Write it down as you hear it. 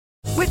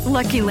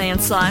Lucky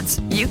Land Slots,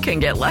 you can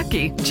get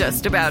lucky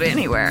just about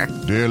anywhere.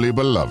 Dearly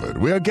beloved,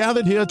 we are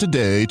gathered here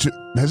today to...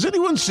 Has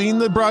anyone seen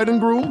the bride and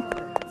groom?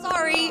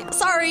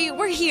 Sorry,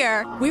 we're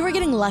here. We were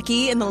getting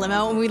lucky in the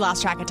limo and we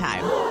lost track of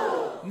time.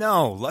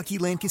 No, Lucky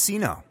Land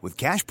Casino, with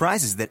cash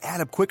prizes that add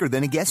up quicker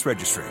than a guest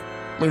registry.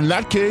 In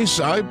that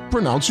case, I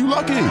pronounce you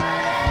lucky.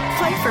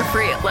 Play for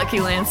free at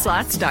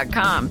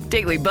LuckyLandSlots.com.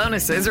 Daily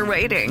bonuses are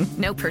waiting.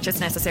 No purchase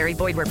necessary.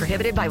 Void where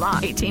prohibited by law.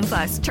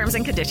 18+. Terms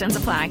and conditions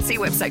apply. See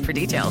website for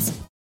details.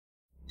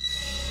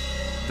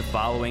 The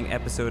following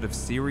episode of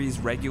Series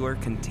Regular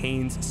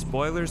contains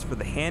spoilers for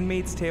The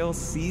Handmaid's Tale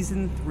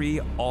Season 3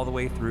 all the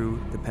way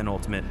through the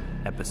penultimate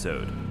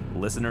episode.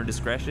 Listener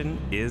discretion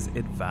is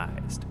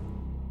advised.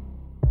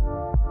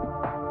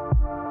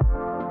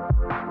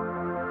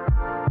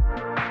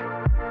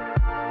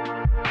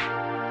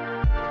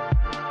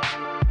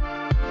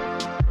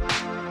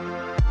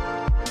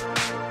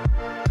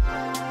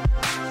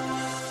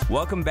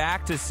 Welcome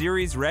back to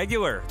Series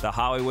Regular, the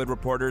Hollywood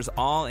Reporter's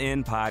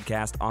all-in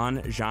podcast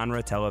on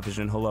genre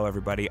television. Hello,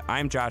 everybody.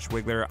 I'm Josh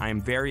Wigler.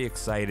 I'm very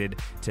excited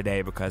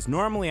today because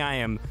normally I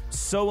am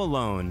so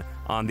alone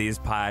on these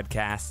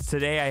podcasts.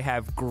 Today I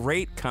have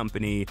great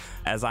company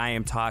as I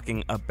am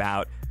talking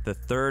about the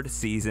third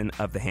season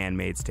of The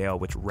Handmaid's Tale,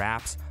 which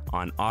wraps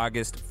on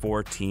August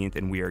 14th,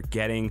 and we are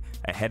getting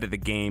ahead of the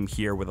game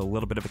here with a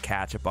little bit of a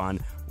catch-up on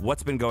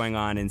what's been going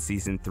on in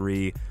Season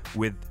 3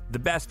 with the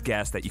best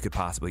guest that you could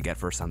possibly get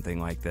for something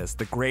like this,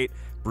 the great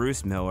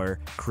Bruce Miller,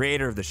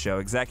 creator of the show,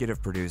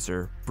 executive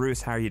producer.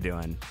 Bruce, how are you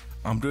doing?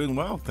 I'm doing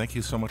well. Thank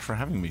you so much for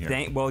having me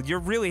here. Well, you're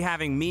really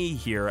having me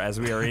here as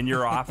we are in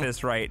your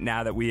office right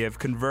now that we have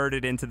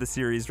converted into the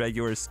Series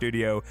Regular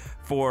studio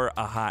for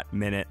a hot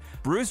minute.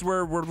 Bruce,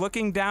 we're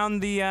looking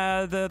down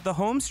the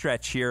home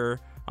stretch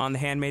here on The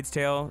Handmaid's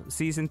Tale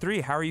Season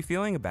 3. How are you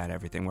feeling about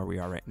everything where we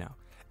are right now?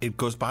 It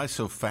goes by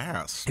so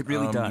fast. It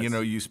really does. You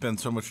know, you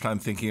spend so much time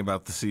thinking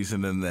about the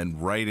season and then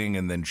writing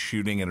and then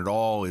shooting, and it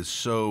all is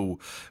so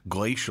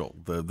glacial.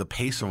 The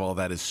pace of all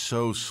that is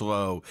so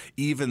slow,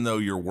 even though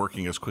you're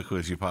working as quickly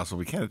as you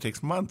possibly can. It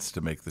takes months to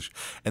make this.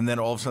 And then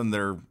all of a sudden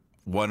they're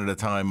one at a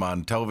time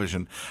on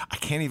television. I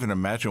can't even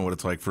imagine what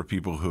it's like for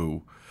people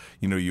who,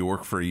 you know, you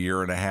work for a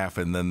year and a half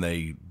and then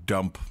they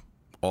dump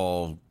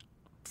all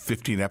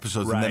 15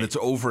 episodes, right, and then it's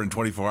over in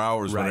 24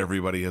 hours right, when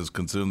everybody has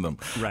consumed them.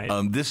 Right.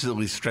 This at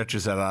least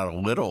stretches that out a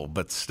little,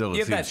 but still, you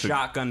have that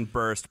shotgun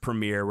burst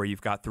premiere where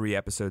you've got 3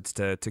 episodes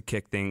to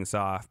kick things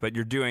off, but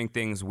you're doing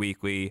things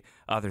weekly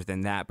other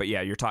than that. But yeah,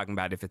 you're talking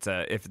about if it's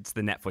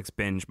the Netflix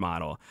binge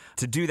model.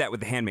 To do that with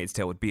The Handmaid's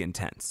Tale would be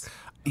intense.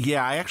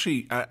 Yeah,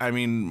 I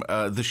mean,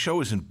 the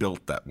show isn't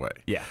built that way.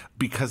 Yeah.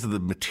 Because of the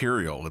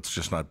material, it's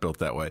just not built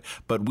that way.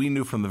 But we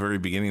knew from the very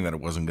beginning that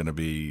it wasn't going to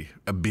be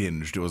a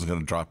binged. It wasn't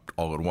going to drop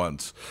all at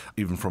once,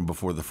 even from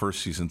before the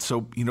first season.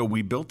 So, you know,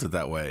 we built it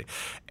that way.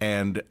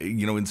 And,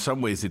 you know, in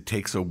some ways it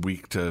takes a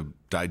week to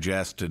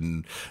digest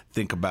and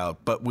think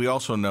about. But we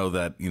also know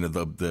that, you know,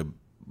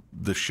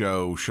 the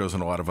show shows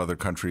in a lot of other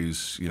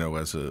countries, you know,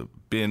 as a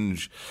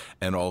binge,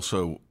 and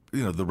also,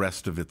 you know, the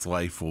rest of its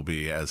life will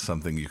be as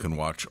something you can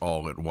watch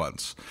all at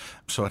once.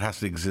 So it has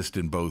to exist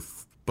in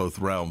both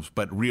realms.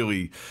 But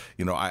really,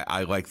 you know,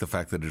 I like the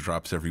fact that it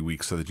drops every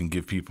week so that you can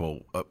give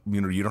people,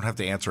 you know, you don't have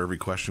to answer every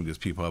question because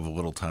people have a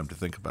little time to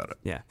think about it.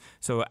 Yeah.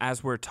 So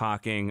as we're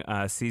talking,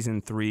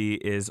 Season 3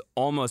 is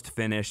almost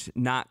finished,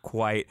 not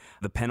quite.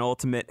 The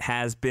penultimate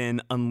has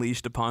been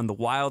unleashed upon the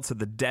wild, so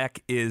the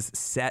deck is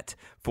set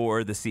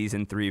for the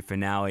Season 3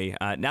 finale.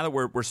 Now that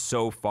we're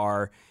so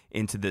far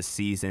into this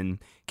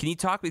season, can you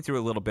talk me through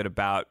a little bit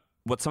about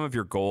what some of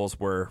your goals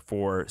were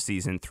for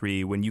Season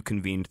 3 when you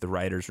convened the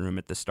writer's room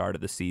at the start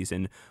of the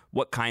season?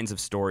 What kinds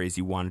of stories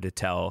you wanted to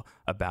tell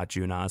about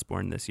June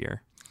Osborne this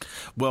year?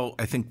 Well,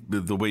 I think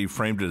the way you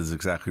framed it is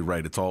exactly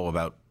right. It's all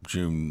about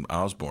June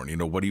Osborne. You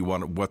know, what do you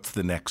want? What's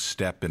the next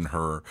step in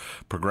her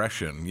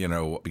progression? You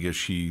know, because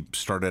she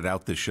started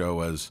out the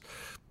show as,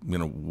 you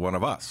know, one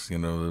of us, you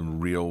know, a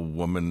real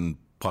woman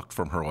plucked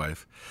from her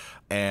life.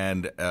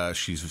 And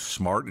she's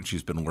smart, and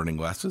she's been learning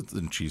lessons,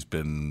 and she's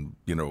been,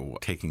 you know,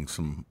 taking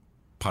some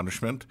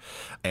punishment,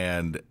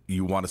 and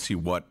you want to see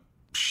where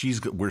she's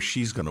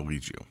going to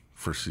lead you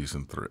for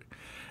Season 3.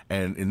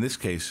 And in this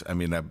case, I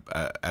mean,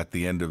 at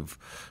the end of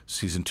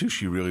Season 2,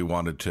 she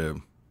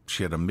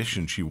had a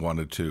mission. She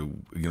wanted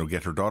to, you know,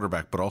 get her daughter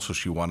back, but also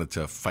she wanted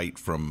to fight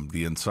from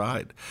the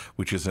inside,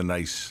 which is a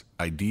nice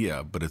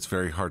idea, but it's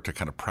very hard to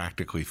kind of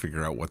practically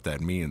figure out what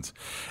that means.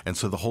 And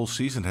so the whole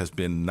season has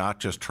been not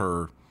just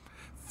her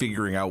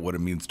figuring out what it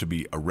means to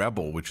be a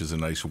rebel, which is a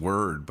nice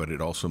word, but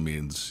it also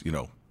means, you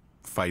know,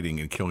 fighting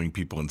and killing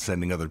people and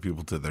sending other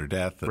people to their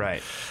death,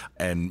 right,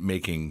 and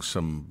making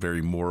some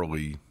very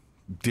morally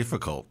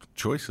difficult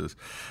choices.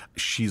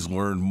 She's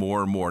learned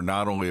more and more,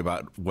 not only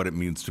about what it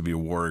means to be a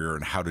warrior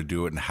and how to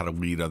do it and how to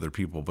lead other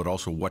people, but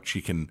also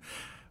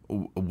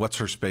what's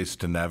her space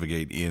to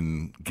navigate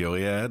in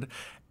Gilead.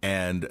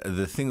 And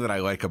the thing that I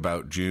like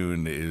about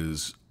June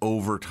is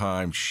over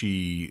time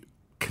she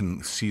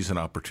can seize an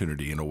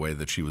opportunity in a way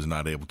that she was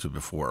not able to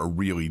before, a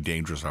really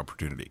dangerous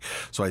opportunity.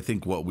 So I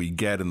think what we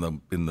get in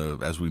the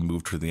as we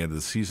move to the end of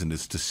the season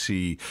is to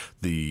see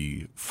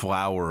the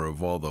flower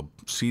of all the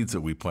seeds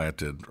that we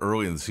planted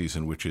early in the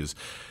season, which is,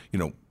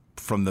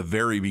 from the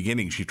very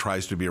beginning, she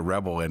tries to be a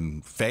rebel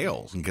and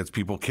fails and gets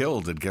people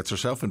killed and gets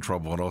herself in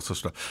trouble and all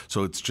sorts of stuff.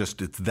 So it's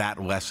that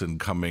lesson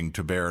coming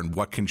to bear. And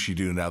what can she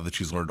do now that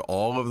she's learned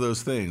all of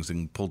those things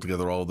and pulled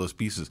together all of those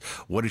pieces?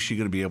 What is she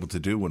going to be able to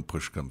do when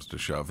push comes to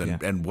shove?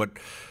 And what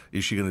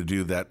is she going to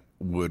do that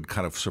would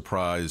kind of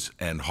surprise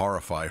and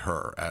horrify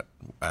her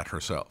at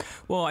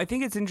herself? Well, I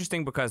think it's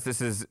interesting because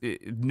this is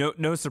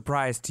no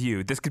surprise to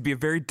you. This could be a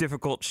very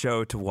difficult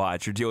show to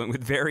watch. You're dealing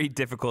with very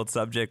difficult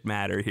subject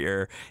matter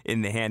here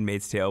in The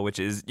Handmaid's Tale, which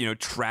is,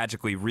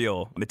 tragically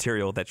real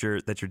material that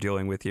you're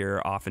dealing with here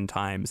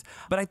oftentimes.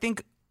 But I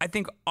think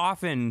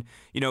often,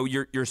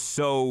 you're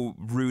so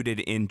rooted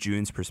in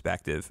June's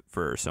perspective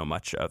for so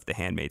much of The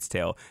Handmaid's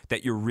Tale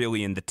that you're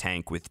really in the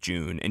tank with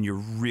June and you're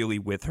really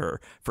with her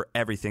for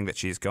everything that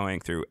she's going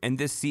through. And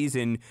this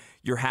season,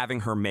 you're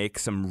having her make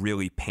some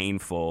really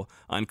painful,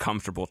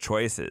 uncomfortable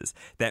choices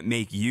that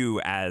make you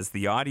as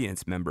the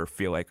audience member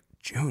feel like,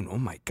 June, oh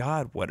my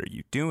God, what are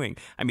you doing?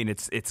 I mean,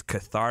 it's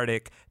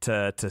cathartic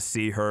to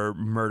see her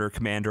murder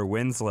Commander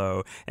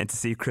Winslow and to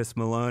see Chris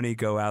Maloney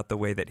go out the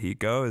way that he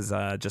goes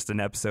just an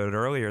episode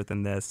earlier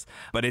than this.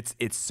 But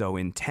it's so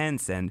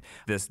intense. And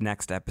this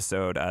next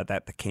episode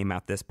that came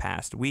out this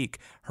past week,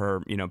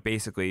 her,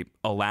 basically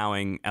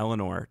allowing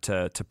Eleanor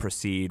to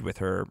proceed with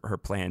her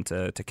plan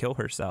to kill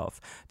herself.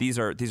 These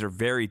are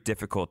very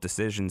difficult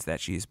decisions that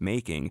she's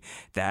making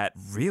that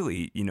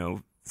really,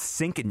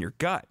 sink in your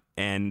gut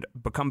and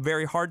become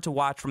very hard to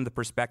watch from the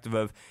perspective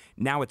of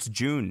now it's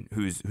June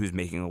who's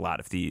making a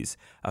lot of these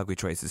ugly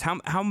choices.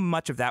 How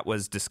much of that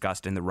was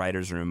discussed in the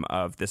writer's room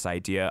of this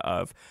idea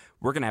of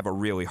we're going to have a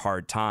really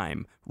hard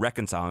time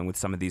reconciling with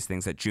some of these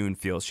things that June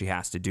feels she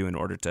has to do in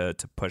order to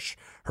push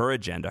her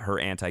agenda, her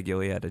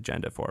anti-Gilead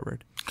agenda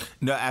forward?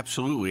 No,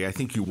 absolutely. I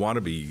think you want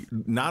to be,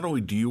 not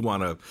only do you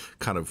want to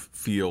kind of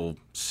feel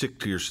sick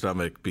to your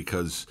stomach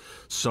because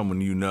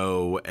someone you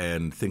know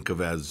and think of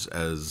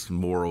as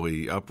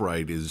morally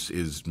upright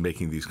is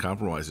making these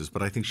compromises,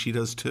 but I think she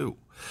does too.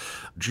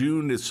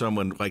 June is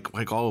someone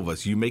like all of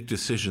us. You make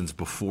decisions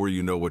before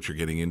you know what you're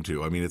getting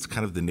into. I mean, it's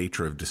kind of the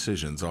nature of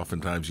decisions.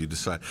 Oftentimes you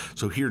decide.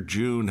 So here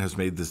June has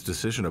made this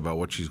decision about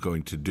what she's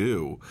going to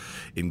do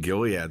in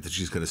Gilead, that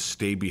she's going to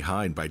stay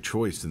behind by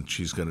choice and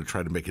she's going to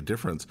try to make a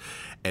difference.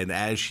 And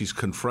as she's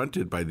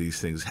confronted by these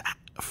things,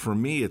 for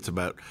me, it's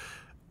about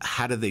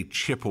how do they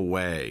chip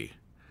away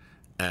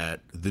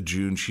at the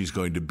June she's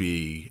going to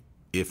be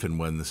if and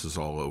when this is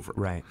all over.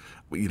 Right.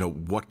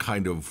 What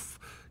kind of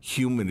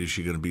human is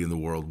she going to be in the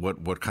world?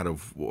 What kind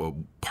of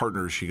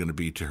partner is she going to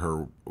be to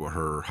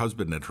her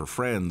husband and her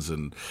friends,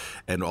 and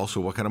also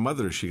what kind of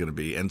mother is she going to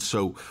be? And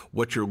so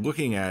what you're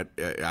looking at,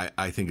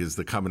 I think, is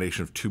the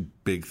combination of two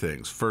big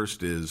things.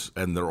 First is,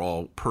 and they're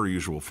all per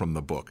usual from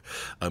the book,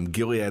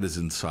 Gilead is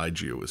inside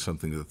you, is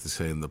something that they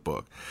say in the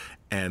book,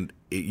 and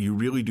you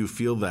really do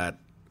feel that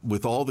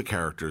with all the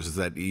characters, is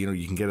that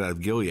you can get out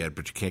of Gilead,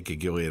 but you can't get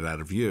Gilead out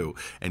of you.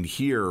 And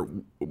here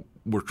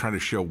we're trying to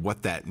show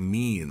what that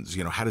means.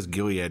 How does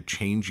Gilead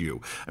change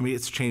you? I mean,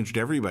 it's changed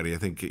everybody. I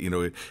think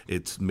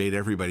it's made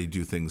everybody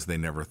do things they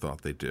never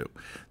thought they'd do.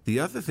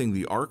 The other thing,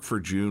 the arc for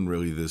June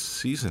really this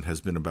season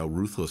has been about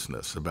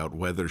ruthlessness, about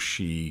whether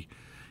she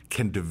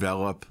can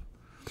develop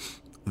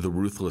the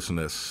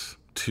ruthlessness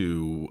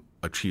to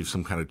achieve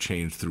some kind of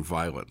change through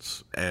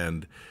violence.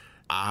 And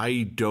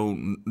I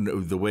don't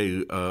know, the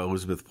way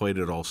Elizabeth played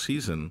it all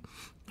season,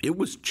 it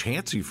was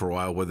chancy for a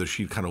while whether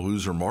she'd kind of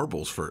lose her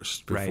marbles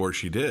first before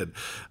she did.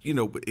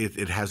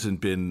 It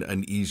hasn't been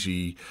an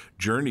easy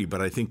journey,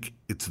 but I think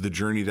it's the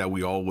journey that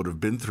we all would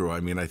have been through. I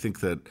mean, I think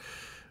that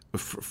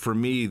for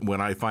me, when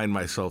I find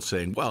myself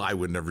saying, well, I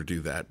would never do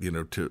that,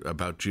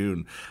 about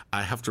June,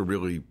 I have to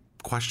really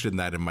question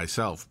that in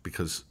myself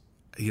because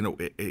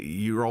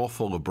you're all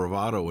full of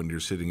bravado when you're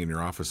sitting in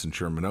your office in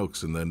Sherman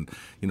Oaks, and then,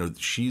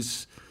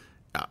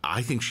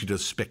 I think she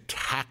does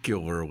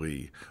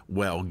spectacularly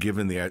well,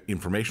 given the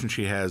information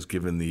she has,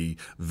 given the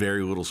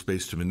very little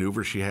space to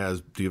maneuver she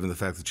has, given the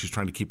fact that she's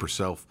trying to keep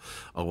herself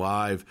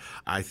alive.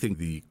 I think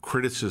the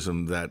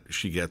criticism that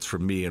she gets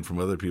from me and from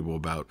other people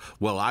about,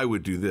 well, I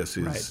would do this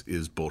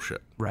is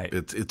bullshit. Right.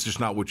 It's just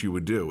not what you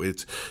would do.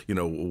 It's,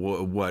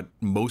 what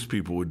most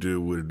people would do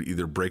would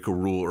either break a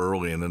rule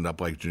early and end up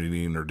like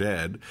Janine or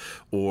dead,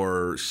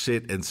 or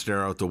sit and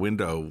stare out the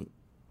window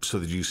so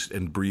that you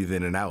and breathe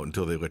in and out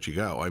until they let you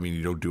go. I mean,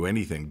 you don't do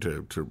anything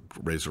to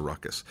raise a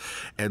ruckus.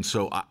 And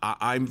so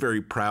I'm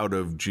very proud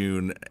of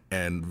June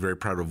and very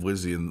proud of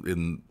Lizzie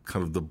in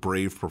kind of the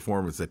brave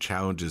performance that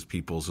challenges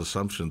people's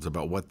assumptions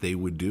about what they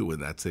would do in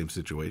that same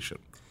situation.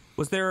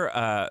 Was there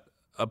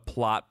a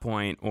plot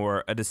point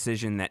or a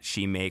decision that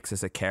she makes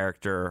as a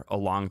character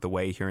along the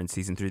way here in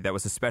season 3 that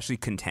was especially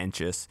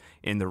contentious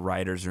in the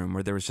writers' room,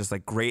 where there was just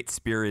like great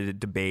spirited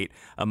debate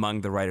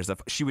among the writers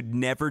of she would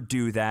never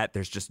do that.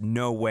 There's just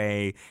no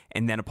way.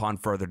 And then upon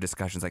further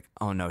discussions, like,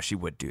 oh no, she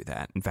would do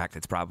that. In fact,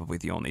 it's probably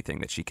the only thing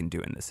that she can do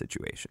in this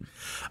situation.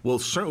 Well,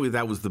 certainly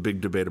that was the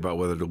big debate about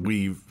whether to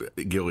leave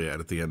Gilead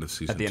at the end of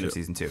season 2. At the end of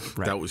season 2,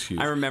 right. That was huge.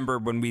 I remember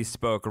when we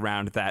spoke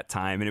around that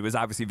time, and it was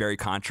obviously very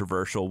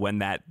controversial when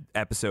that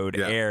episode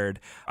aired.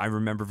 I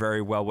remember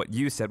very well what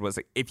you said was,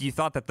 like, if you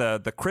thought that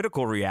the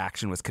critical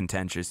reaction was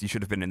contentious, you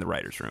should have been in the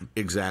writers' room.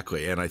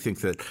 Exactly. And I think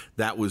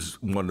that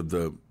was one of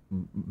the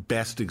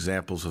best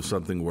examples of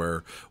something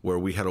where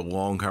we had a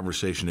long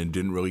conversation and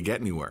didn't really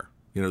get anywhere.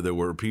 You know, there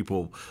were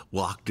people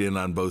locked in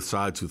on both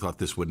sides who thought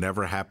this would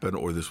never happen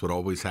or this would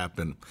always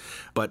happen.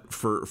 But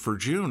for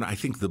June, I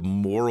think the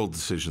moral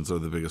decisions are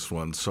the biggest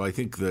ones. So I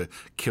think the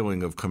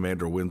killing of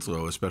Commander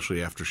Winslow,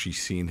 especially after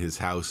she's seen his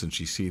house and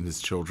she's seen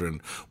his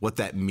children, what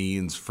that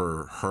means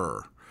for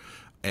her.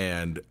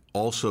 And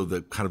also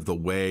the kind of the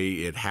way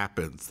it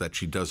happens, that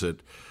she does it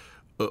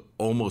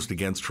almost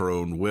against her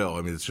own will.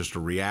 I mean, it's just a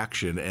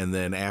reaction. And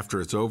then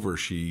after it's over,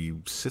 she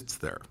sits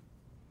there.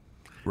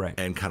 Right.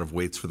 And kind of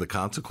waits for the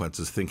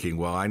consequences, thinking,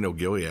 well, I know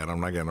Gilead, I'm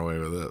not getting away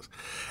with this.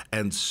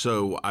 And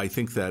so I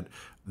think that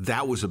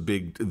was the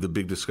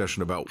big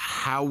discussion about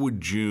how would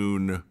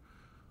June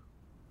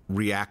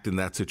react in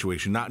that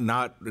situation.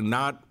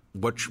 Not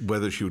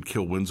whether she would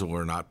kill Winslow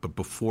or not, but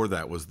before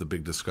that was the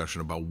big discussion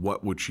about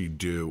what would she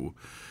do,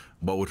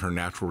 what would her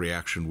natural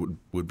reaction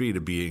would be to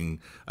being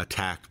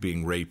attacked,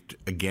 being raped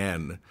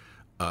again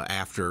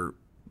after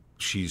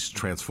she's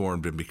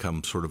transformed and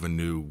become sort of a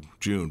new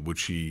June. Would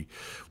she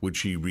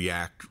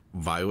react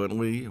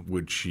violently?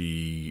 Would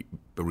she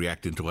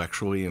react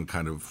intellectually and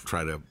kind of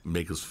try to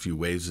make as few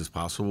waves as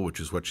possible, which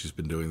is what she's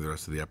been doing the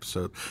rest of the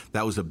episode?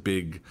 That was a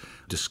big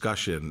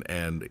discussion.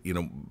 And, you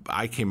know,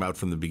 I came out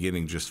from the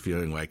beginning just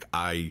feeling like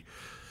I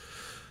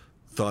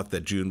thought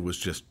that June was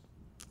just,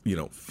 you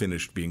know,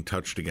 finished being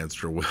touched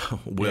against her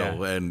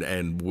will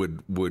and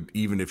would,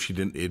 even if she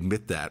didn't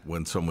admit that,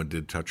 when someone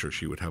did touch her,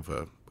 she would have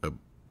a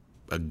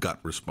gut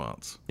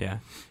response. Yeah.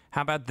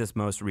 How about this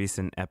most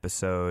recent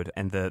episode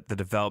and the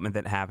development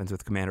that happens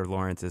with Commander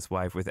Lawrence's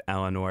wife, with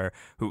Eleanor,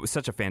 who was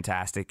such a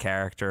fantastic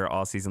character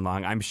all season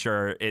long? I'm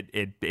sure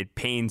it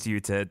pains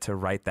you to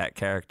write that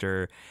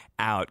character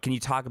out. Can you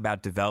talk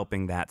about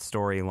developing that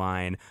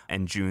storyline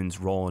and June's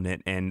role in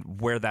it and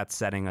where that's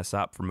setting us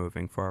up for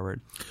moving forward?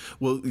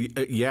 Well,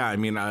 yeah. I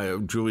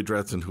mean, Julie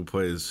Dresden, who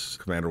plays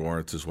Commander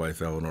Lawrence's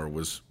wife, Eleanor,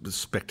 was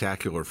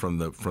spectacular from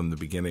the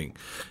beginning.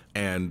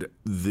 And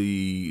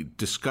the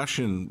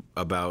discussion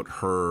about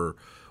her,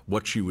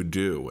 what she would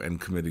do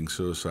and committing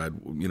suicide,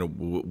 you know,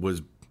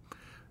 was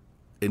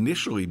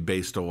initially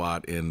based a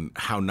lot in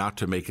how not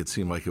to make it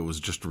seem like it was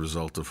just a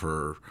result of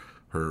her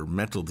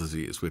mental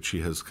disease, which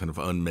she has kind of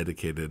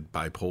unmedicated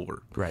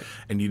bipolar. Right.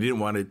 And you didn't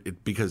want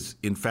it because,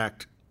 in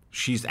fact,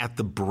 she's at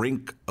the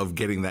brink of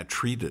getting that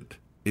treated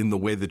in the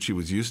way that she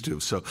was used to.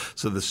 So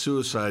the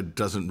suicide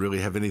doesn't really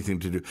have anything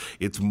to do.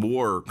 It's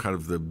more kind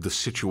of the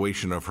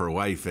situation of her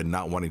life and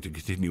not wanting to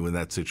continue in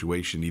that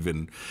situation.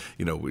 Even,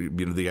 you know,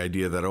 the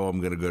idea that, I'm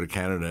going to go to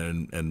Canada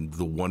and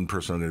the one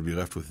person I'm going to be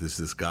left with is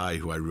this guy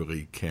who I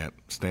really can't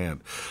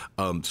stand.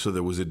 So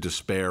there was a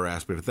despair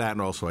aspect of that.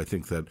 And also I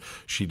think that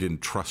she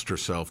didn't trust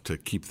herself to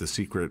keep the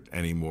secret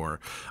anymore.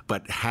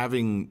 But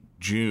having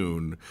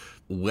June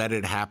let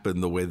it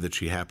happen the way that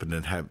she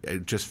happened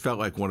it just felt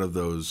like one of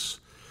those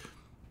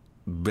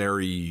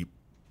very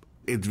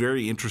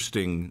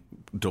interesting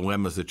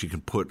dilemmas that you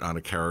can put on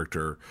a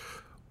character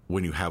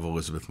when you have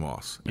Elizabeth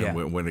Moss.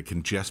 And when it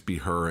can just be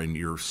her and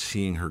you're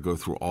seeing her go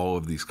through all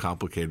of these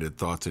complicated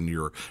thoughts and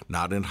you're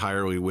not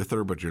entirely with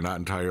her, but you're not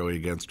entirely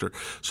against her.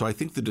 So I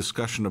think the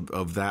discussion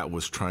of that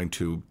was trying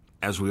to,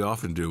 as we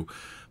often do,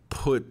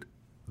 put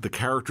the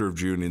character of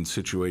June in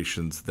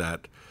situations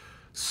that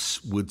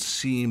would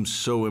seem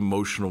so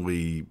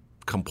emotionally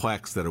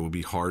complex that it would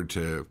be hard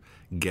to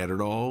get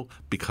it all,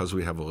 because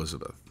we have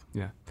Elizabeth.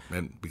 Yeah.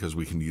 And because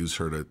we can use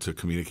her to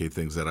communicate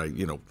things that I,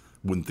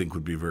 wouldn't think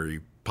would be very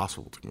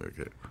possible to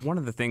communicate. One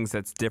of the things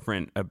that's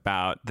different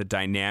about the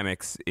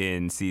dynamics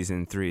in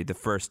season 3, the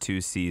first 2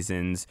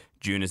 seasons,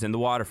 June is in the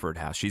Waterford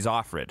house. She's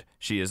Offred.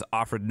 She is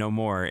Offred no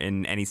more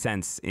in any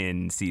sense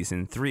in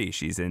season 3.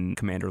 She's in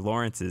Commander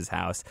Lawrence's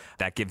house.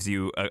 That gives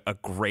you a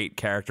great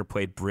character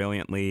played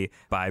brilliantly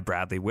by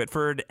Bradley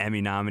Whitford,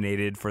 Emmy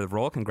nominated for the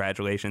role.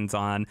 Congratulations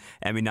on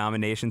Emmy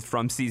nominations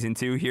from season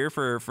 2 here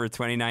for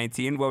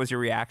 2019. What was your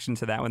reaction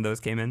to that when those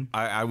came in?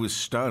 I was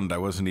stunned. I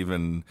wasn't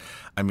even,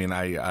 I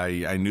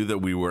knew that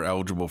we were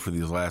eligible for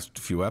these last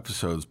few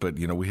episodes, but,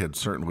 we had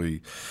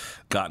certainly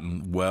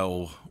gotten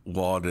well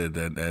lauded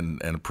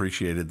and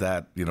appreciated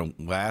that,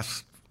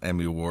 last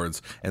Emmy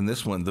Awards. And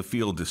this one, the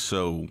field is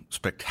so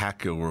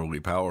spectacularly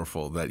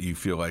powerful that you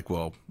feel like,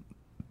 well,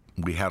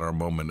 we had our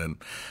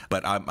moment.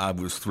 But I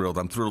was thrilled.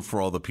 I'm thrilled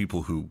for all the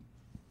people who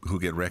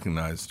get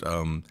recognized.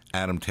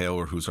 Adam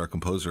Taylor, who's our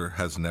composer,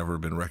 has never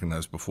been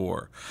recognized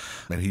before.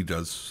 And he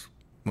does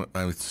Well,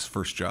 it's his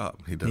first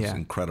job. He does Yeah.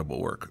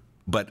 incredible work.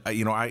 But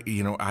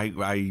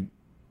I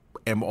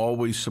am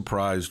always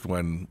surprised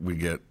when we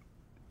get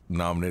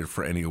nominated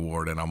for any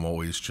award, and I'm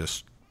always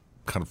just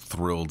kind of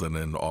thrilled and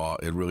in awe.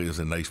 It really is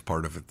a nice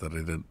part of it that I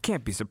didn't.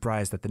 Can't be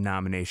surprised at the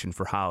nomination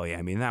for Holly.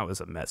 I mean, that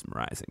was a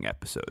mesmerizing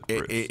episode.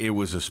 Bruce. It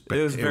was a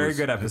very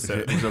good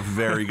episode. It was a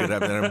very good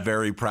episode, and I'm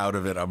very proud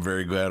of it. I'm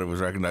very glad it was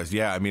recognized.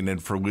 Yeah, I mean,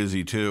 and for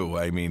Lizzie too.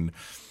 I mean,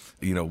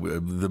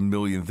 the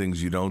million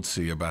things you don't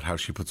see about how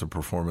she puts a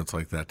performance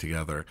like that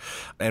together.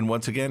 And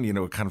once again,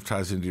 it kind of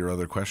ties into your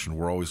other question.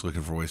 We're always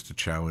looking for ways to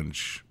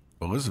challenge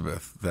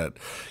Elizabeth. That,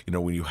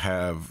 when you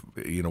have,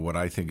 what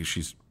I think is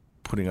she's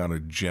putting on a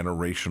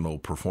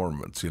generational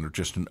performance,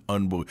 just an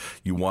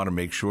you want to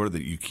make sure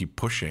that you keep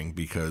pushing,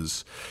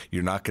 because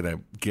you're not going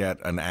to get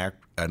an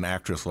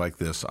actress like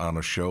this on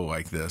a show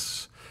like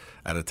this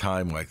at a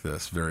time like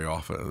this very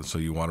often. So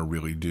you want to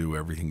really do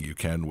everything you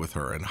can with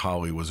her. And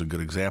Holly was a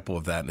good example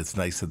of that. And it's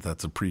nice that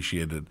that's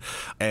appreciated.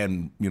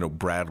 And,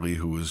 Bradley,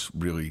 who was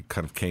really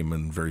kind of came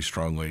in very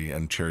strongly,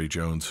 and Cherry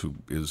Jones, who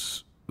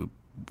is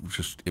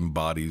just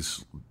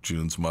embodies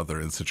June's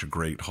mother in such a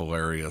great,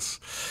 hilarious,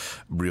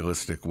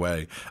 realistic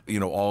way.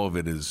 All of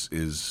it is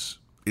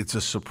it's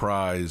a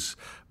surprise,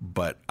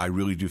 but I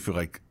really do feel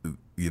like,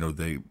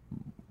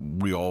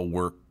 we all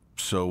work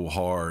so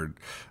hard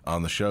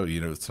on the show.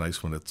 It's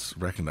nice when it's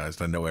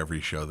recognized. I know every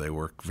show they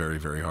work very,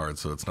 very hard,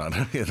 so it's not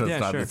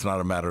it's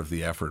not a matter of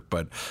the effort,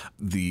 but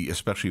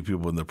especially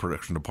people in the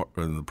production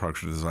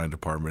design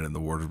department and the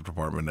wardrobe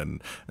department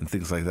and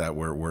things like that,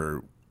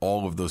 where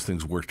all of those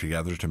things work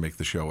together to make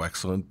the show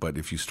excellent. But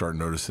if you start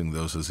noticing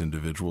those as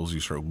individuals,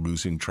 you start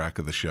losing track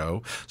of the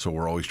show. So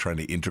we're always trying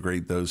to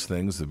integrate those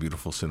things, the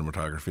beautiful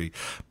cinematography.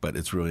 But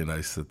it's really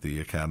nice that the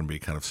Academy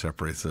kind of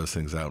separates those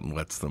things out and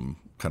lets them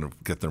kind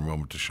of get their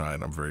moment to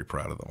shine. I'm very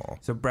proud of them all.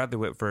 So Bradley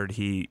Whitford,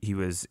 he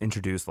was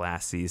introduced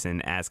last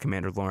season as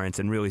Commander Lawrence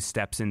and really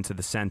steps into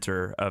the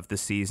center of the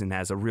season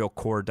as a real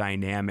core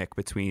dynamic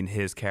between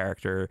his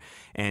character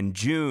and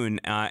June.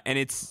 And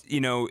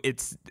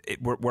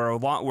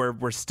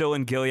we're still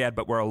in Gilead,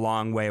 but we're a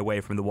long way away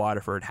from the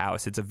Waterford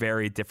house. It's a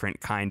very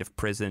different kind of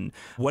prison.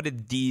 What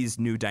did these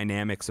new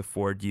dynamics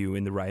afford you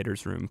in the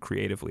writer's room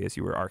creatively as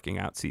you were arcing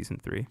out season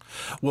 3?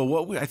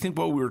 Well, I think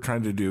what we were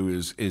trying to do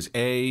is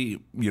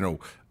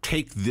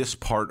take this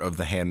part of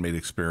the handmaid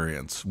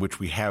experience, which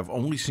we have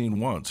only seen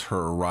once,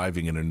 her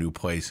arriving in a new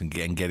place and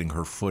getting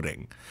her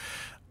footing,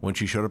 when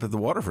she showed up at the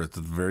Waterford at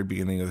the very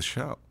beginning of the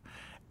show.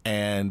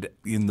 And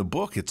in the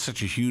book, it's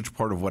such a huge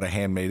part of what a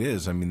handmaid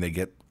is. I mean, they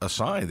get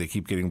assigned, they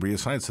keep getting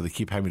reassigned, so they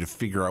keep having to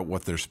figure out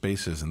what their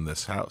space is in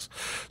this house.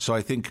 So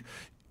I think,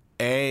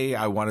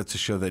 I wanted to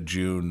show that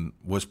June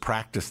was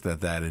practiced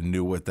at that and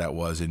knew what that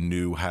was and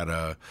knew how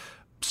to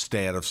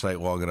stay out of sight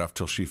long enough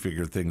till she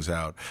figured things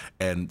out.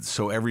 And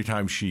so every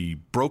time she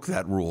broke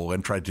that rule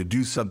and tried to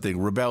do something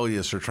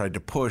rebellious or tried to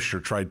push or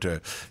tried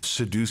to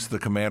seduce the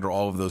commander,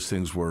 all of those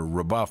things were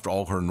rebuffed.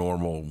 All her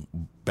normal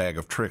bag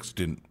of tricks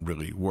didn't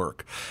really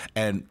work.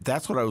 And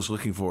that's what I was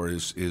looking for,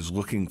 is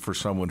looking for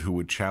someone who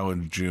would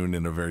challenge June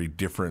in a very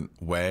different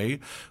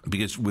way.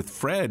 Because with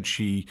Fred,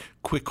 she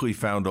quickly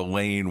found a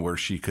lane where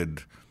she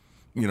could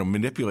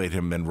manipulate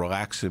him and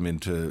relax him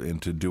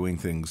into doing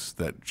things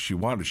that she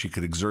wanted. She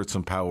could exert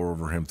some power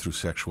over him through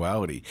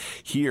sexuality.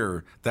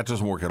 Here, that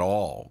doesn't work at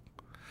all.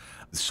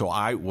 So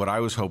what I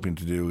was hoping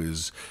to do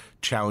is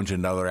challenge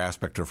another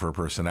aspect of her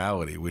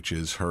personality, which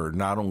is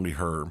not only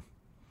her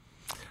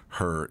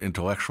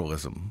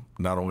intellectualism,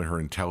 not only her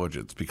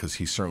intelligence, because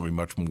he's certainly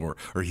much more,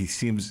 or he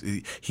seems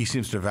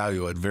to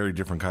value a very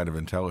different kind of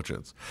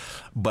intelligence,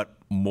 but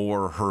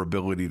more her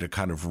ability to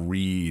kind of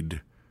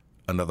read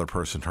another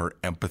person, her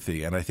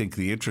empathy. And I think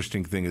the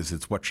interesting thing is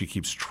it's what she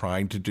keeps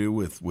trying to do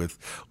with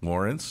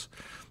Lawrence,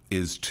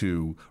 is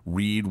to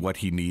read what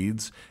he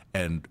needs.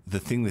 And the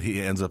thing that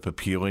he ends up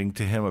appealing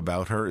to him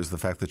about her is the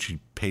fact that she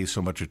pays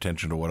so much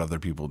attention to what other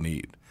people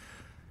need.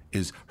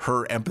 Is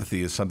her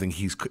empathy is something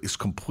is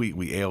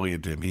completely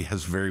alien to him. He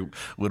has very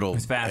little.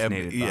 He's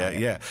fascinated by it.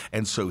 Yeah.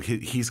 And so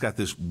he's got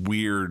this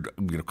weird,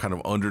 kind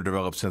of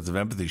underdeveloped sense of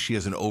empathy. She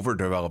has an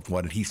overdeveloped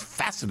one, and he's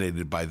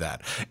fascinated by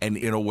that. And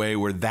in a way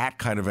where that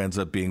kind of ends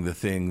up being the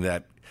thing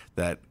that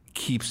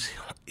keeps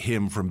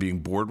him from being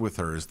bored with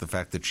her, is the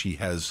fact that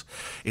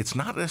it's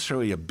not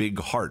necessarily a big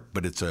heart,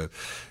 but it's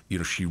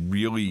she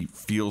really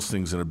feels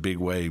things in a big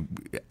way,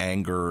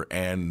 anger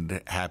and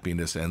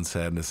happiness and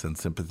sadness and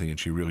sympathy. And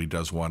she really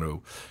does want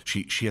to,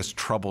 she has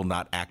trouble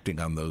not acting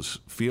on those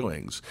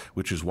feelings,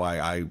 which is why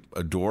I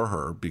adore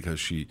her,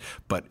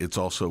 but it's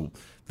also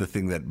the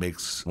thing that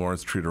makes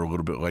Lawrence treat her a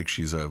little bit like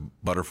she's a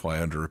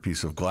butterfly under a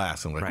piece of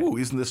glass. And right. Oh,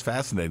 isn't this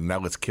fascinating? Now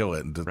let's kill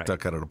it and right.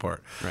 cut it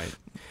apart. Right.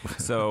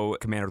 So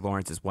Commander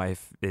Lawrence's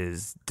wife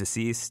is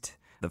deceased.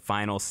 The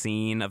final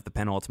scene of the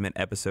penultimate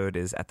episode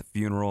is at the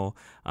funeral.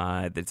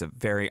 It's a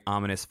very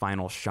ominous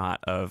final shot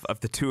of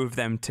the two of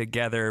them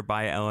together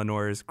by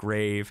Eleanor's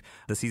grave.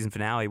 The season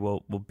finale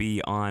will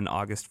be on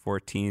August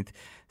 14th.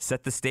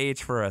 Set the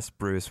stage for us,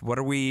 Bruce. What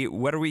are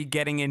we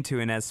getting into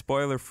in as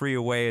spoiler-free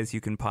a way as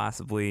you can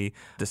possibly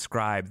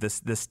describe?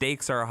 The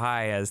stakes are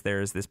high as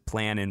there's this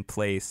plan in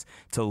place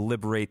to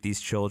liberate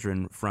these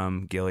children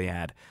from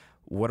Gilead.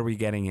 What are we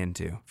getting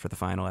into for the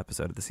final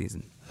episode of the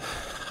season?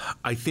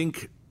 I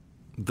think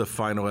the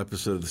final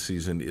episode of the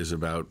season is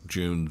about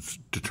June's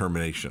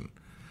determination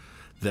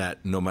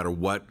that no matter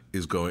what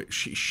is going,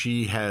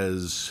 she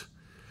has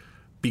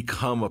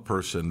become a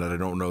person that I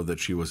don't know that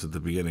she was at the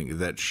beginning,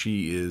 that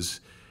she is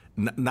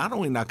not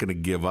only not going to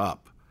give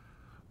up,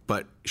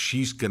 but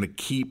she's going to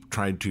keep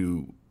trying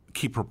to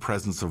keep her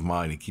presence of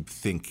mind and keep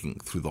thinking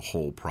through the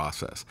whole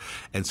process.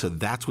 And so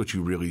that's what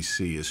you really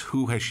see is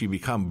who has she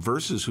become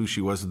versus who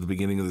she was at the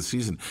beginning of the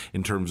season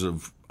in terms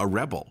of a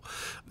rebel.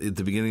 At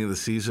the beginning of the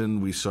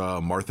season, we saw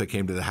Martha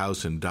came to the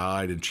house and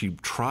died, and she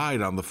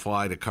tried on the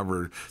fly to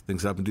cover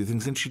things up and do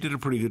things, and she did a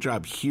pretty good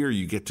job. Here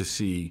you get to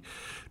see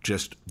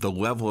just the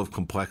level of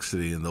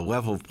complexity and the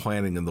level of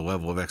planning and the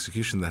level of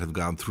execution that have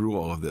gone through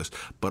all of this,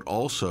 but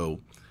also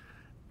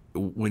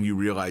when you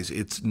realize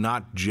it's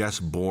not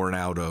just born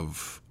out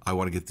of, I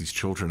want to get these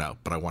children out,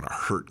 but I want to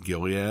hurt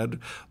Gilead.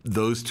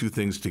 Those two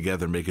things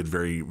together make it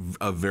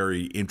a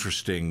very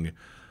interesting,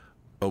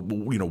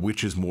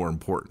 which is more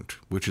important?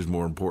 Which is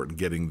more important,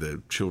 getting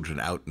the children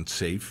out and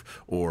safe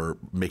or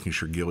making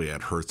sure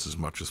Gilead hurts as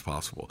much as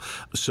possible?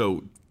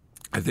 So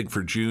I think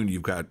for June,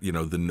 you've got,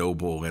 the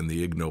noble and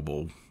the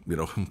ignoble,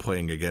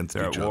 playing against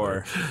each other.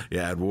 War.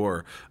 Yeah, at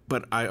war.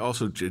 But I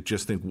also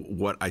just think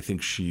what I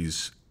think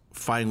she's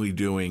finally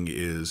doing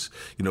is,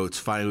 it's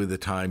finally the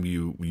time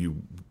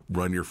you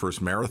run your first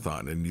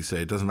marathon and you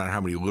say, it doesn't matter how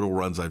many little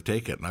runs I've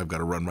taken, I've got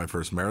to run my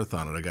first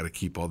marathon and I got to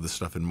keep all this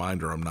stuff in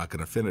mind or I'm not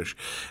going to finish.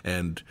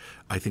 And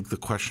I think the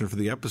question for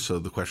the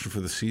episode, the question for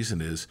the season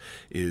is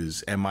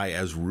am I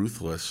as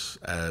ruthless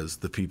as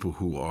the people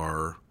who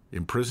are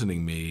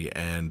imprisoning me,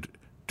 and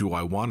do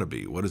I want to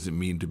be? What does it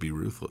mean to be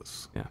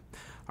ruthless? Yeah.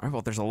 All right,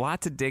 well, there's a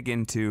lot to dig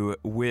into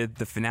with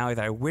the finale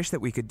that I wish that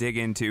we could dig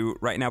into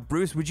right now.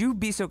 Bruce, would you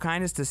be so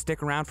kind as to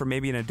stick around for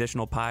maybe an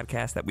additional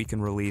podcast that we can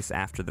release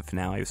after the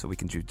finale so we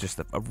can do just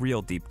a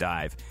real deep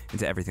dive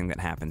into everything that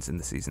happens in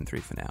the season 3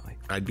 finale?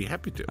 I'd be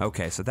happy to.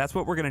 Okay, so that's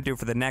what we're going to do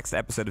for the next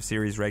episode of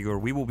Series Regular.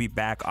 We will be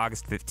back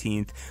August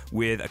 15th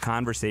with a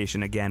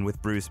conversation again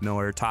with Bruce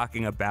Miller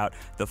talking about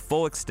the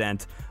full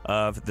extent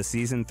of the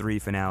season 3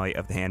 finale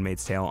of The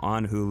Handmaid's Tale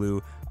on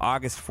Hulu,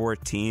 August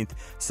 14th.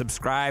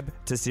 Subscribe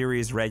to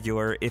Series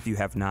Regular if you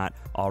have not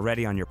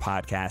already on your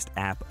podcast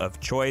app of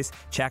choice.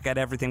 Check out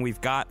everything we've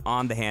got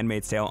on The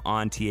Handmaid's Tale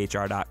on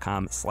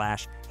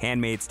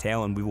thr.com/Handmaid's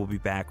Tale, and we will be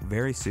back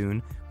very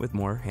soon with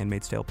more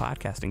Handmaid's Tale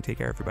podcasting. Take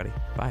care, everybody.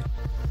 Bye.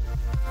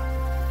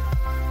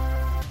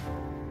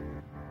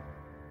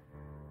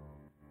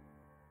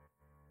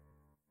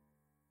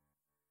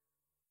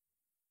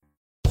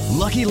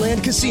 Lucky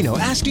Land Casino,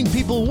 asking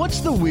people,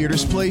 what's the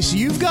weirdest place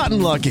you've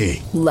gotten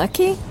lucky?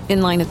 Lucky?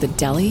 In line at the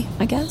deli,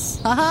 I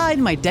guess? Aha,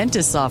 in my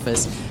dentist's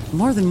office.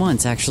 More than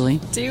once,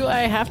 actually. Do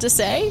I have to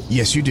say?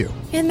 Yes, you do.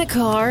 In the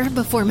car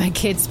before my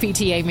kids'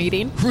 PTA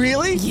meeting.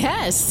 Really?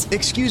 Yes.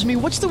 Excuse me,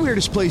 what's the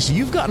weirdest place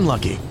you've gotten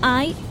lucky?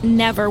 I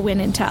never win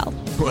and tell.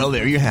 Well,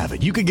 there you have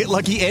it. You can get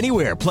lucky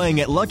anywhere,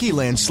 playing at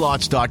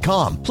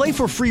LuckyLandSlots.com. Play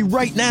for free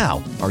right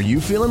now. Are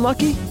you feeling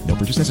lucky? No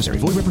purchase necessary.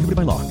 Void where prohibited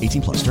by law.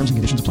 18+. Terms and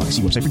conditions apply.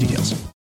 See website for details.